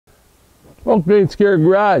Okay, ain't scared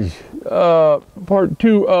garage. Part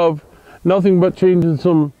 2 of nothing but changing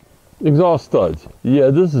some exhaust studs. Yeah,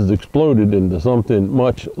 this has exploded into something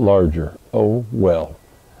much larger. Oh well.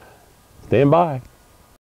 Stand by.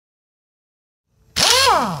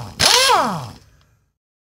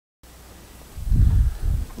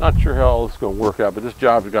 Not sure how all this is going to work out, but this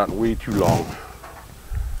job has gotten way too long.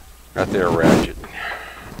 Got the air ratchet.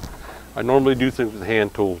 I normally do things with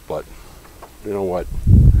hand tools, but you know what?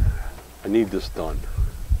 I need this done.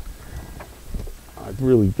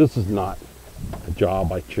 This is not a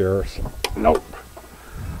job I cherish. Nope.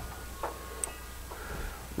 I'm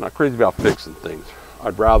not crazy about fixing things.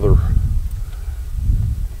 I'd rather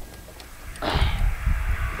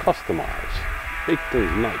customize, make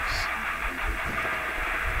things nice.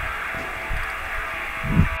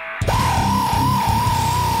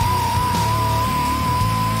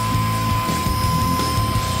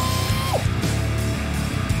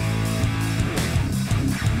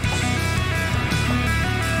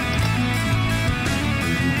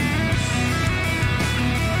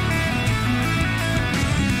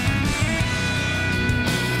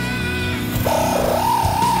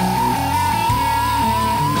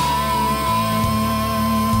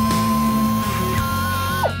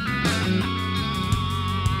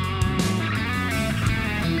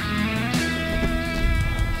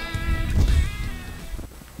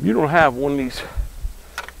 You don't have one of these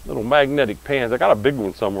little magnetic pans. I got a big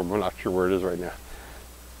one somewhere, but I'm not sure where it is right now.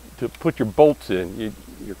 To put your bolts in,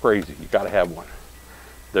 you're crazy. You got to have one.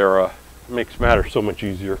 They're makes matters so much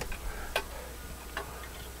easier.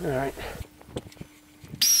 All right.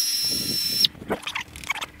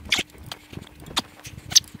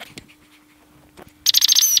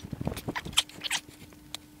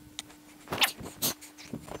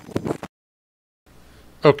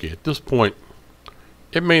 Okay, at this point,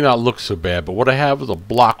 it may not look so bad, but what I have is a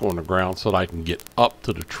block on the ground so that I can get up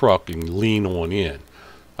to the truck and lean on in.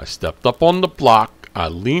 I stepped up on the block, I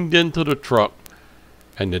leaned into the truck,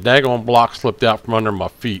 and the daggone block slipped out from under my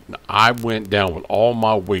feet, and I went down with all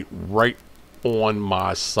my weight right on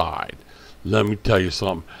my side. Let me tell you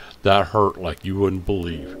something, that hurt like you wouldn't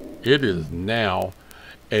believe. It is now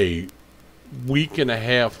a week and a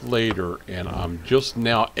half later, and I'm just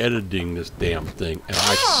now editing this damn thing, and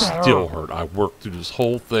I still hurt. I worked through this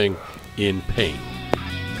whole thing in pain.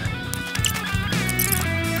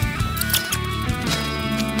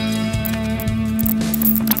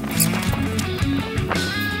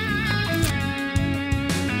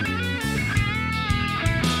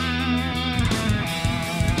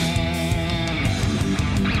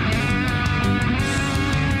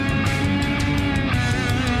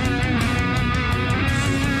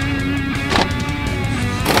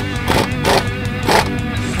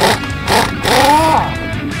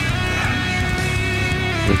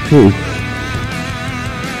 Ooh.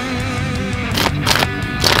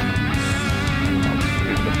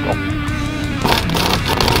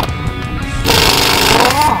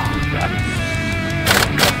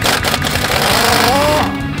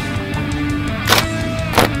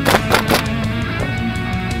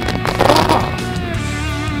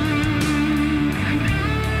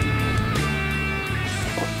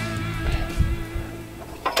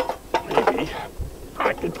 Maybe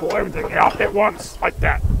I can pull everything out at once like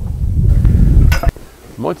that.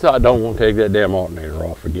 Once I don't want to take that damn alternator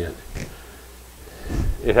off again,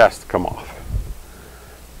 it has to come off.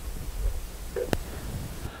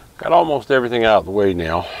 Got almost everything out of the way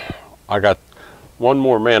now. I got one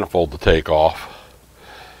more manifold to take off,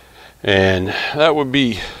 and that would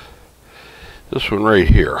be this one right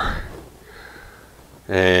here.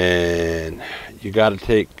 And you got to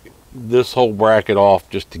take this whole bracket off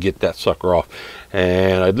just to get that sucker off.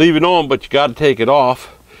 And I'd leave it on, but you got to take it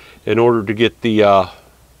off in order to get the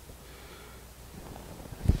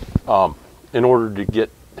in order to get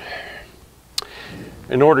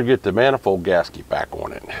the manifold gasket back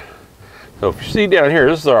on it. So if you see down here,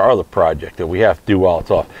 this is our other project that we have to do while it's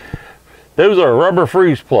off. Those are rubber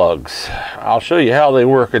freeze plugs. I'll show you how they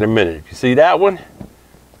work in a minute. If you see that one,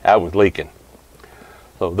 that one's leaking.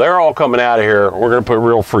 So they're all coming out of here. We're going to put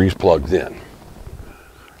real freeze plugs in.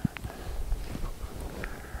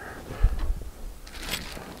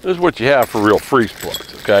 This is what you have for real freeze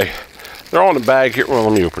plugs, okay? They're on the bag here. Well,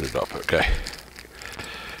 let me open it up, okay?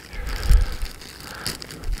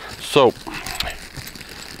 So,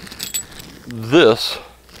 this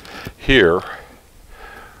here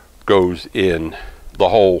goes in the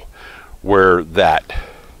hole where that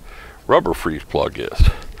rubber freeze plug is.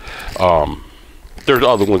 There's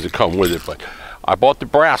other ones that come with it, but I bought the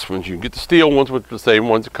brass ones. You can get the steel ones, which are the same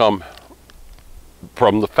ones that come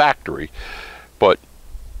from the factory. But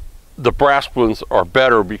the brass ones are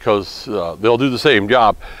better because they'll do the same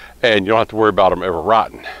job and you don't have to worry about them ever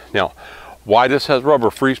rotting. Now, why this has rubber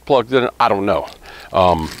freeze plugs in it, I don't know.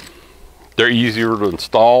 They're easier to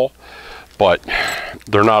install, but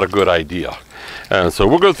they're not a good idea. And so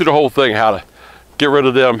we'll go through the whole thing, how to get rid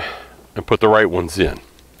of them and put the right ones in.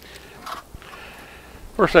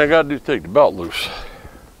 First thing I got to do is take the belt loose.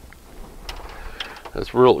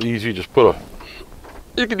 It's real easy. Just put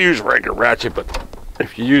you can use a regular ratchet, but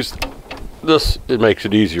if you use this, it makes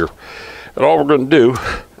it easier. And all we're going to do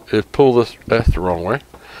is pull this, that's the wrong way,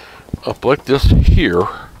 up like this here,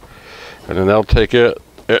 and then that'll take the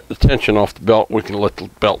tension off the belt. We can let the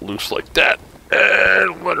belt loose like that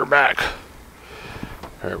and let her back.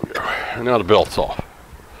 There we go. And now the belt's off.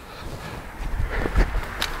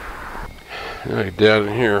 Now get down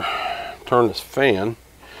in here, turn this fan.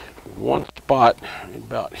 One spot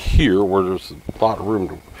about here where there's a lot of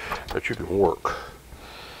room that you can work.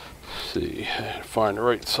 Let's see, find the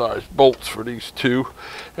right size bolts for these two,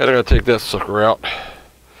 and I gotta take that sucker out.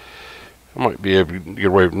 I might be able to get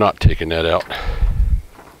away with not taking that out.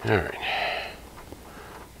 All right,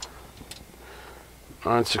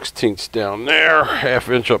 9/16 down there,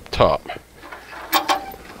 1/2 inch up top.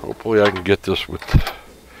 Hopefully I can get this with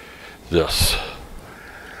this.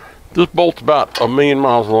 This bolt's about 1,000,000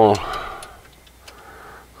 miles long.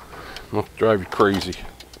 Not to drive you crazy.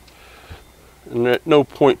 And at no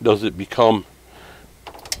point does it become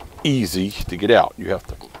easy to get out. You have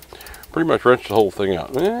to pretty much wrench the whole thing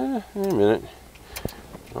out. Wait a minute.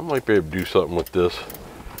 I might be able to do something with this.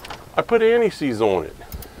 I put anti-seize on it.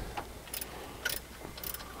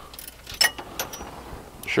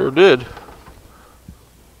 Sure did.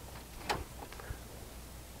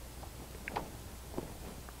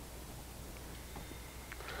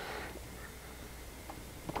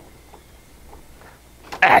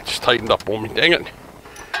 Ah, it just tightened up on me, dang it.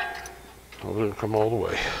 I'll let it come all the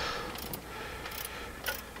way.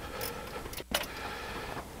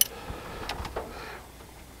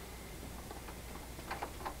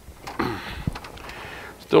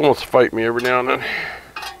 Still wants to fight me every now and then.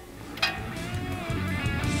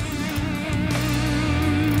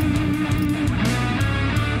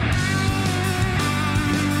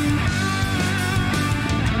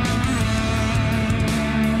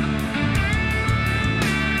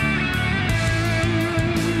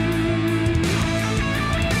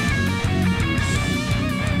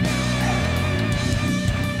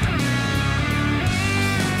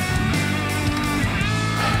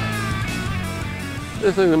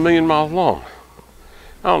 This thing's 1,000,000 miles long.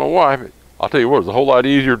 I don't know why, but I'll tell you what, it's a whole lot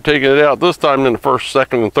easier taking it out this time than the first,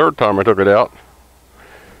 second, and third time I took it out.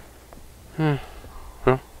 Maybe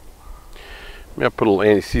I'll put a little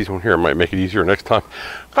anti-seize on here. It might make it easier next time.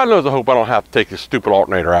 God knows, I hope I don't have to take this stupid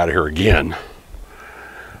alternator out of here again.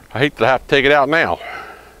 I hate to have to take it out now.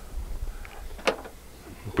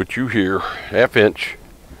 Put you here, 1/2 inch.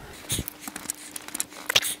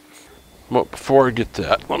 But before I get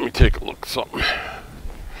that, let me take a look at something.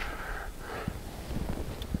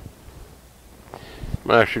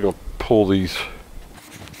 I'm actually going to pull the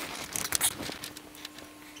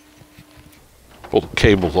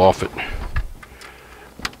cables off it.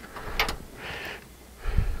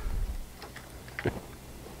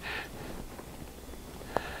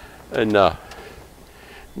 And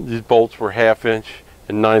these bolts were 1/2 inch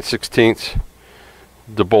and 9/16.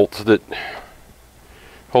 The bolts that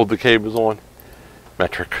hold the cables on,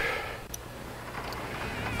 metric.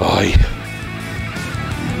 Aye.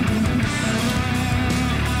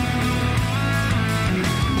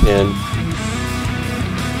 And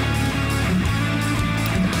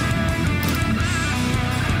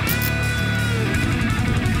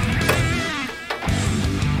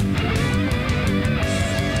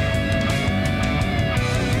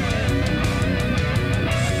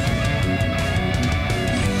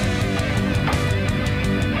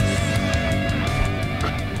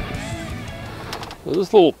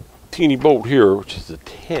this little teeny bolt here, which is a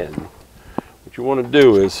 10, what you want to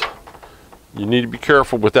do is you need to be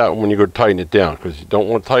careful with that when you go to tighten it down, because you don't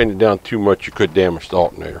want to tighten it down too much. You could damage the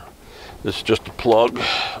alternator. This is just a plug.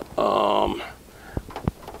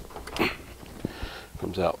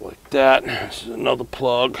 Comes out like that. This is another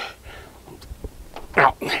plug.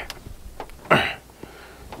 Out.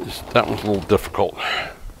 That one's a little difficult.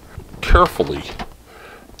 Carefully,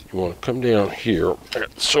 you want to come down here. I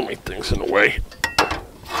got so many things in the way.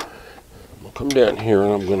 I'll come down here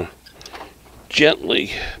and I'm going to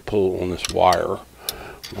gently pull on this wire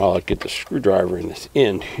while I get the screwdriver in this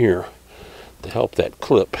end here to help that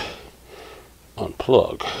clip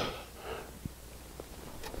unplug.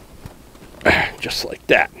 Just like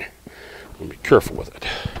that. Be careful with it.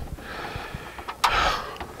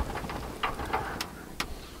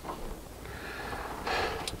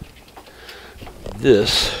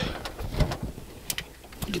 this.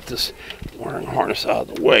 Get this wiring harness out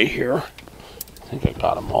of the way here. I think I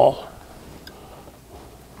got them all.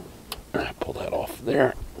 Pull that off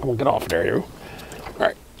there. We'll get off there. All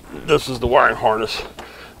right, this is the wiring harness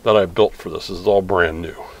that I built for this. This is all brand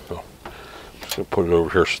new. So I'm just gonna put it over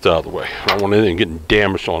here, just out of the way. I don't want anything getting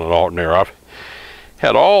damaged on an alternator. I've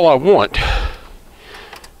had all I want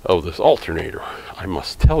of this alternator, I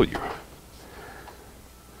must tell you.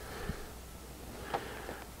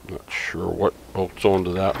 Not sure what bolts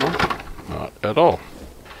onto that one. Not at all.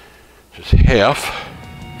 Just half.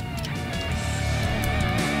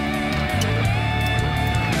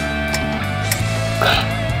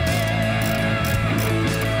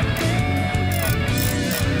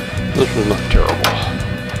 This was not terrible.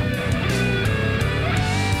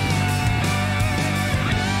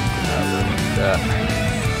 That.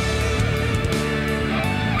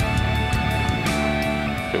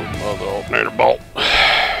 Another alternator bolt.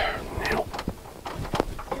 Now.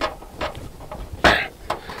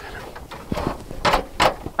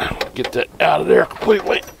 Get that out of there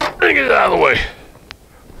completely. And get it out of the way.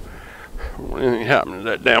 Don't want anything happening to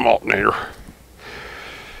that damn alternator.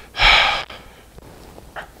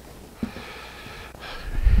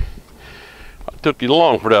 Took you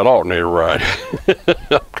long for that alternator ride.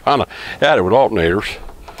 I'm kind of at it with alternators.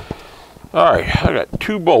 All right, I got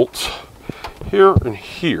 2 bolts here and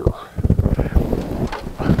here.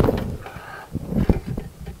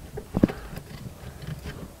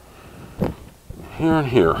 Here and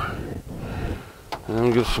here. And I'm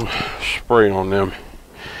gonna get some spray on them.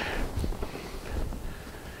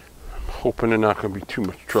 I'm hoping they're not gonna be too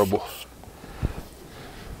much trouble.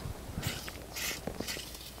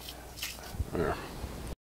 There.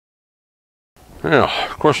 Now,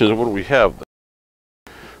 the question is, what do we have then?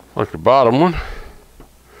 Like the bottom one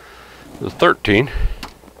is 13.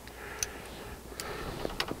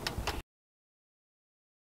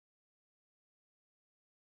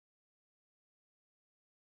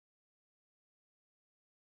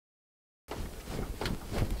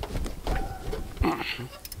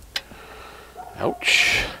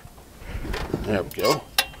 Ouch. There we go.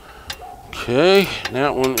 Okay,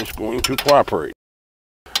 that one is going to cooperate.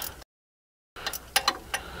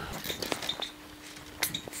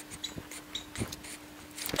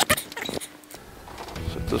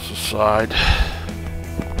 Set this aside.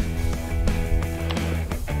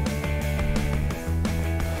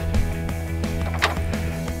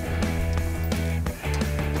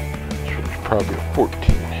 This one's probably a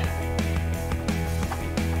 14.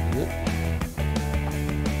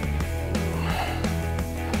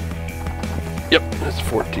 Yep, that's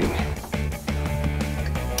 14.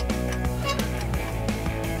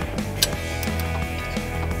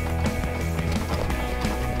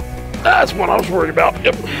 That's what I was worried about.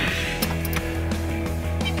 Yep.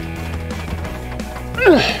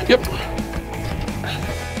 Yep.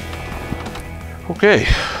 Okay.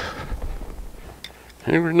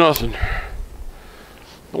 Ain't nothing.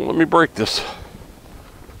 Don't let me break this.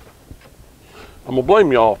 I'm gonna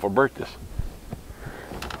blame y'all if I break this.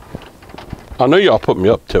 I know y'all put me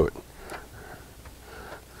up to it.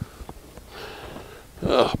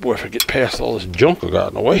 Oh boy, if I get past all this junk I got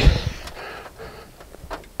in the way.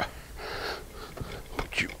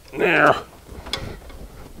 Put you in there.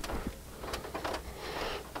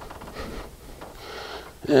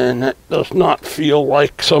 And that does not feel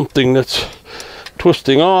like something that's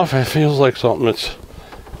twisting off. It feels like something that's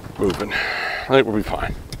moving. I think we'll be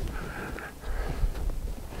fine.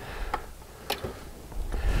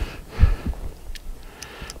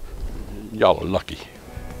 Y'all are lucky.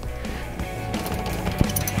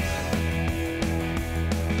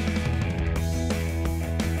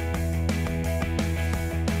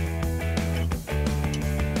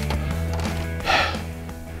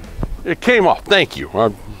 It came off. Thank you.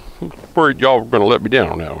 I'm worried y'all were going to let me down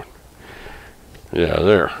on that one. Yeah,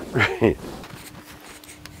 there.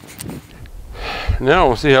 Now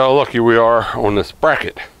we'll see how lucky we are on this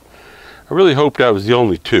bracket. I really hope that was the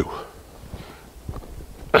only 2.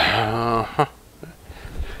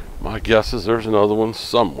 My guess is there's another one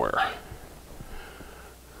somewhere.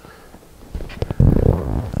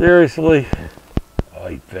 Seriously?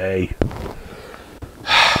 Oy vey.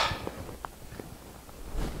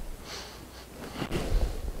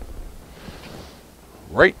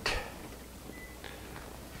 Right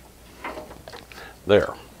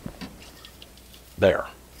there. There.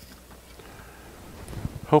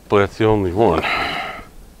 Hopefully that's the only one.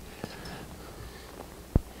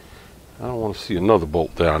 I don't want to see another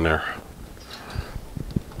bolt down there.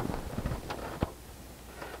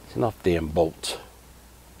 It's enough damn bolts.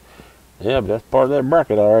 Yeah, but that's part of that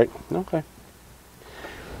bracket, all right. Okay.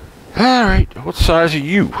 Alright, what size are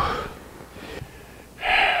you?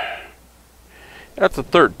 That's a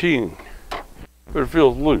 13, but it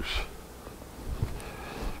feels loose.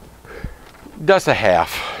 That's a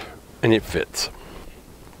half, and it fits.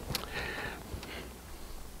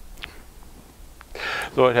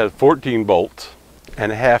 So it has 14 bolts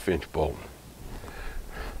and a half-inch bolt.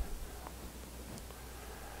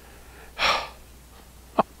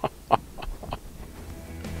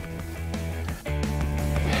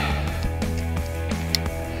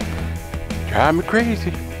 Drive me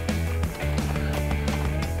crazy.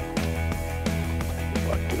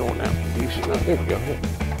 Get on that decent. Oh, there we go.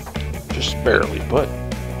 Just barely, but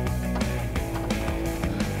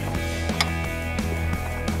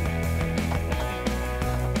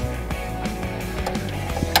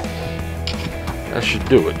that should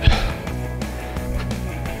do it.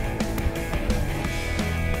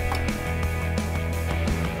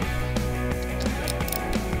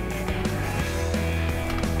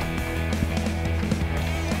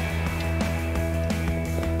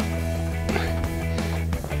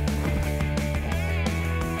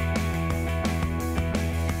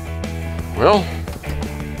 Well,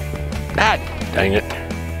 God dang it.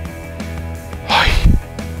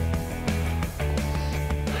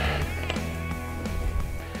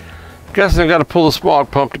 Guess I gotta pull the smog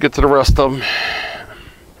pump to get to the rest of them.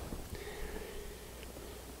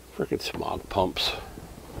 Freaking smog pumps.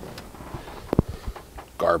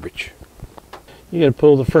 Garbage. You gotta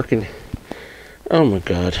pull the freaking, oh my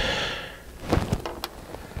God.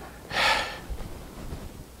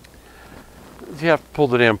 You have to pull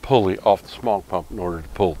the damn pulley off the smog pump in order to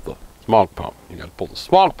pull the smog pump. You got to pull the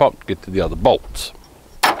smog pump to get to the other bolts.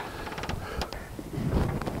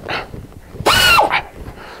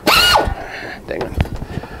 Dang it.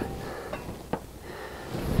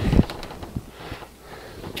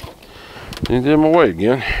 He's in my way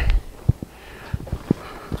again.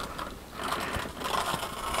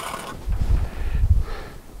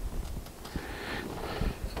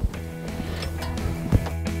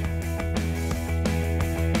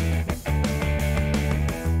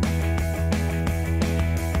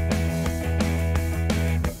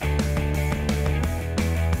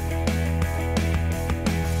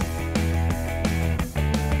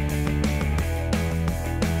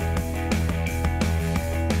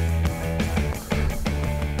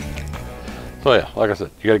 So yeah, like I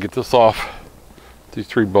said, you got to get this off, these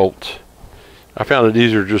 3 bolts. I found it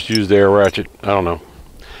easier to just use the air ratchet. I don't know.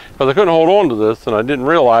 Because I couldn't hold on to this, and I didn't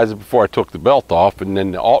realize it before I took the belt off, and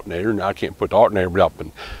then the alternator. Now I can't put the alternator without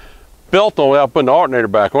putting belt on without putting the alternator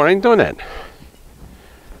back on. I ain't doing that.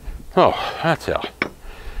 Oh, that's how.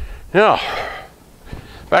 Yeah.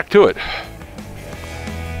 Back to it.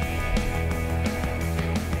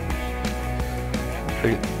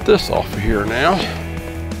 Get this off of here now.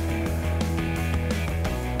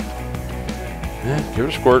 Yeah, give it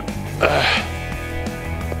a squirt.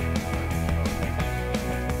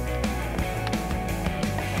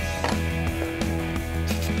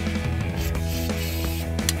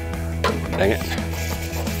 Dang it.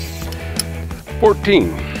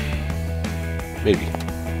 14. Maybe.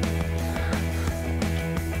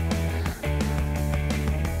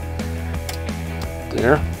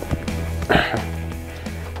 There.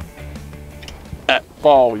 That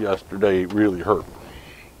fall yesterday really hurt.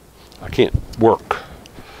 I can't work.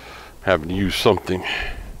 Having to use something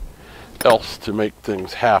else to make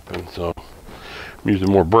things happen, so I'm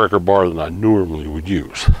using more breaker bar than I normally would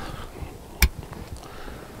use.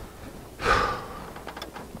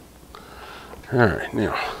 Alright,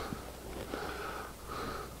 now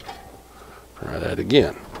try that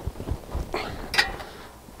again.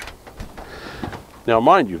 Now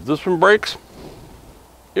mind you, if this one breaks,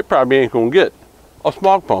 it probably ain't gonna get a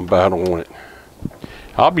smog pump battle on it.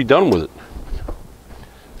 I'll be done with it.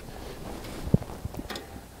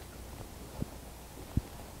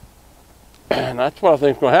 And that's what I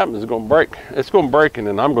think is going to happen. Is it's going to break. It's going to break, and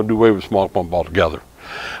then I'm going to do away with smog pump altogether.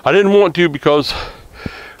 I didn't want to because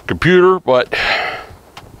computer, but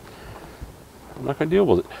I'm not going to deal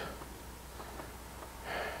with it.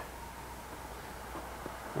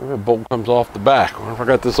 Maybe a bolt comes off the back. I wonder if I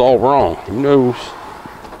got this all wrong. Who knows?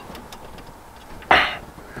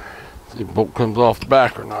 See if the bolt comes off the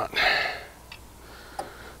back or not.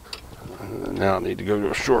 And now I need to go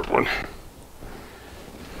to a short one.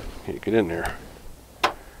 Can't get in there.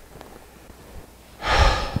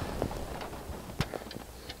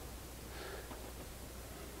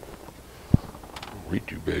 Way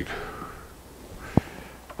too big.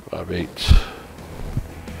 5/8.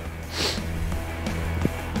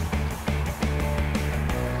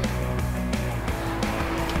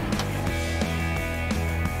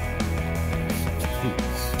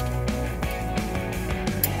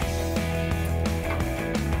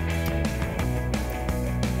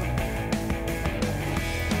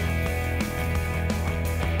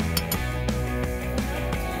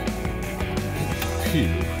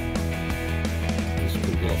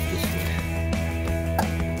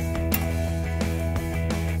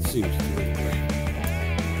 seems to anyway.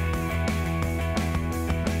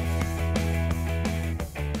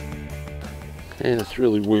 Okay, that's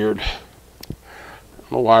really weird. I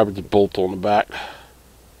don't know why there's a bolt on the back.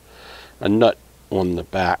 A nut on the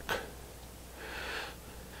back.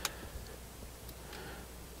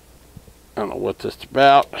 I don't know what this is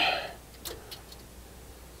about.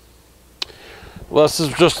 Well, this is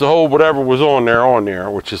just to hold whatever was on there,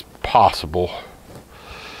 which is possible.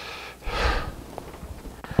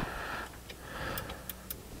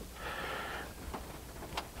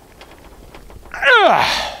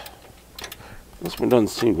 This one doesn't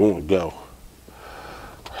seem to want to go.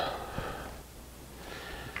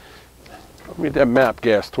 Let me get that map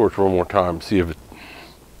gas torch one more time and see if it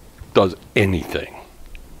does anything.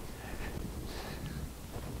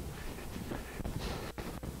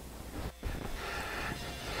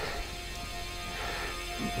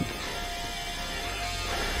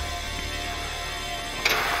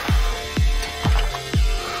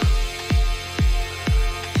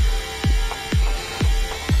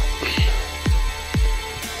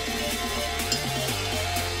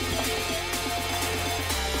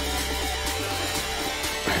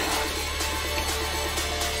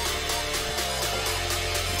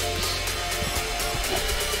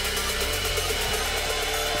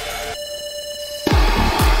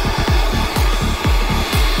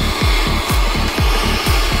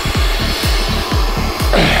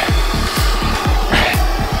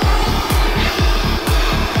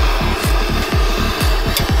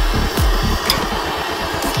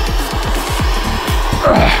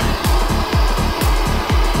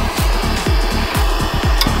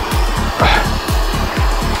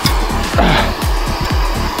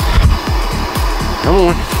 Come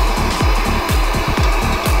on.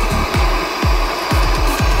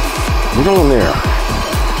 Get on there.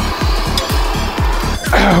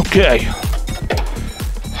 Okay.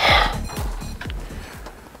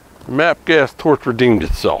 The map gas torch redeemed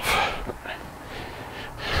itself.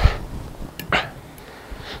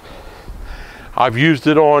 I've used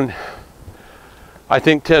it on, I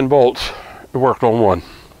think, 10 bolts. It worked on one.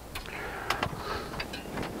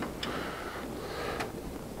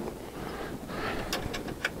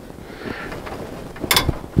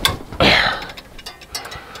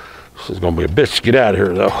 This is going to be a bitch to get out of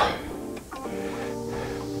here, though.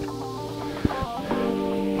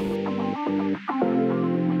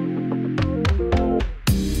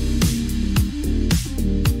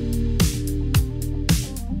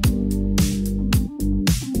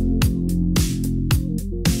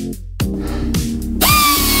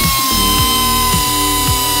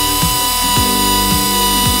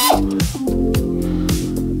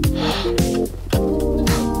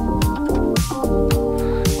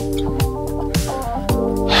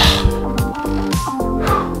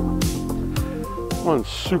 One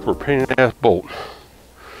super pain in the ass bolt.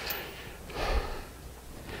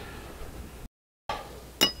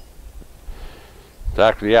 It's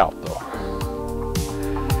actually out though.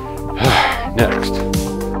 Next.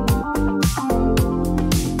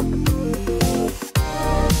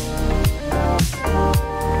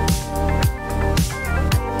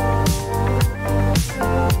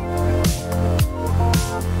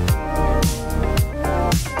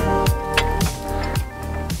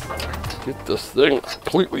 Get this thing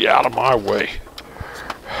completely out of my way.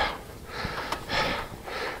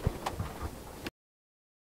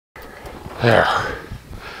 There.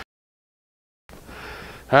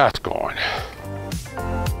 That's gone.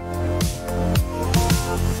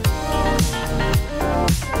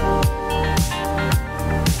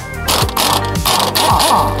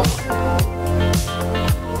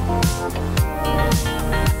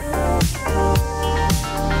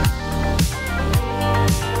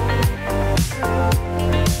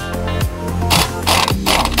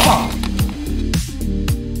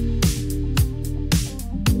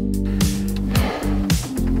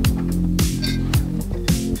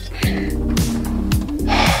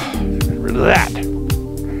 That.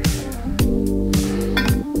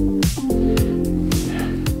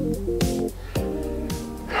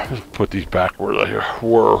 Just put these back where they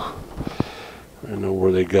were. I know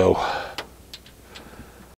where they go.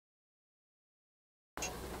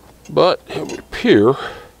 But it would appear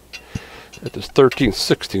that this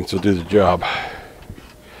 13/16 will do the job.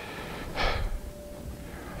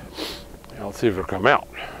 Now let's see if it'll come out.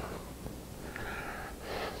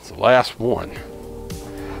 It's the last one.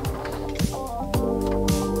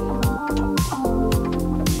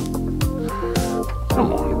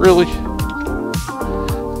 Come on, really?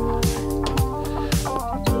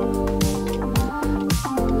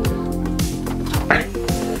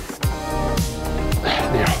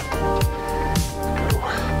 Now,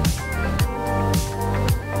 go.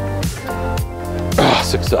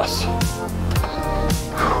 success.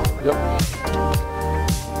 Yep.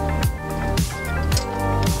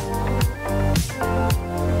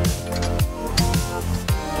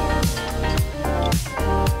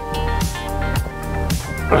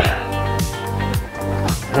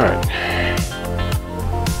 All right.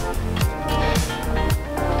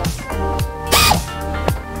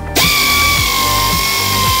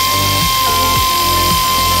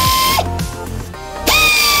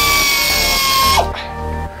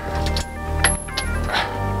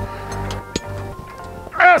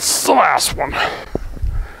 That's the last one.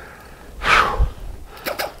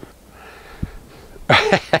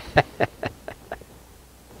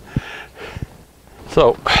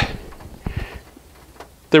 So,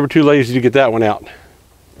 they were too lazy to get that one out.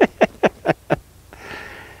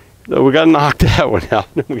 So we got to knock that one out.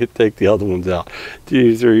 Then we can take the other ones out.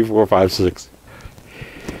 2, 3, 4, 5, 6,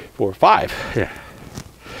 4, 5. Yeah,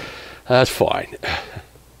 that's fine.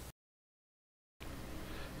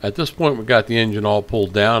 At this point, we got the engine all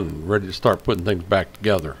pulled down and ready to start putting things back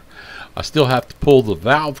together. I still have to pull the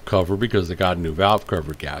valve cover because I got a new valve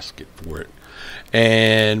cover gasket for it.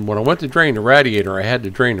 And when I went to drain the radiator, I had to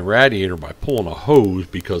drain the radiator by pulling a hose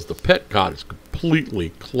because the petcock is completely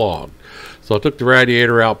clogged. So I took the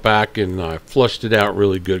radiator out back and I flushed it out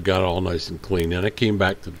really good, got it all nice and clean. Then I came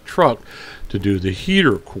back to the truck to do the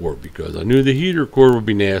heater core because I knew the heater core would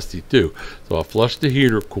be nasty too. So I flushed the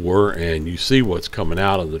heater core and you see what's coming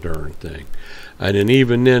out of the darn thing. And then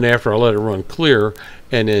even then, after I let it run clear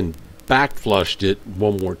and then back flushed it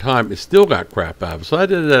one more time, it still got crap out of it. So I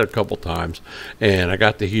did that a couple times and I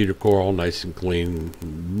got the heater core all nice and clean.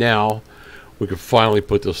 Now we can finally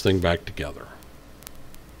put this thing back together.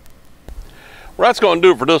 Well, that's going to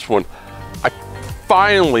do it for this one. I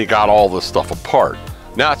finally got all this stuff apart.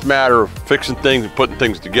 Now it's a matter of fixing things and putting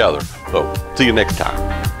things together. So see you next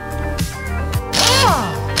time.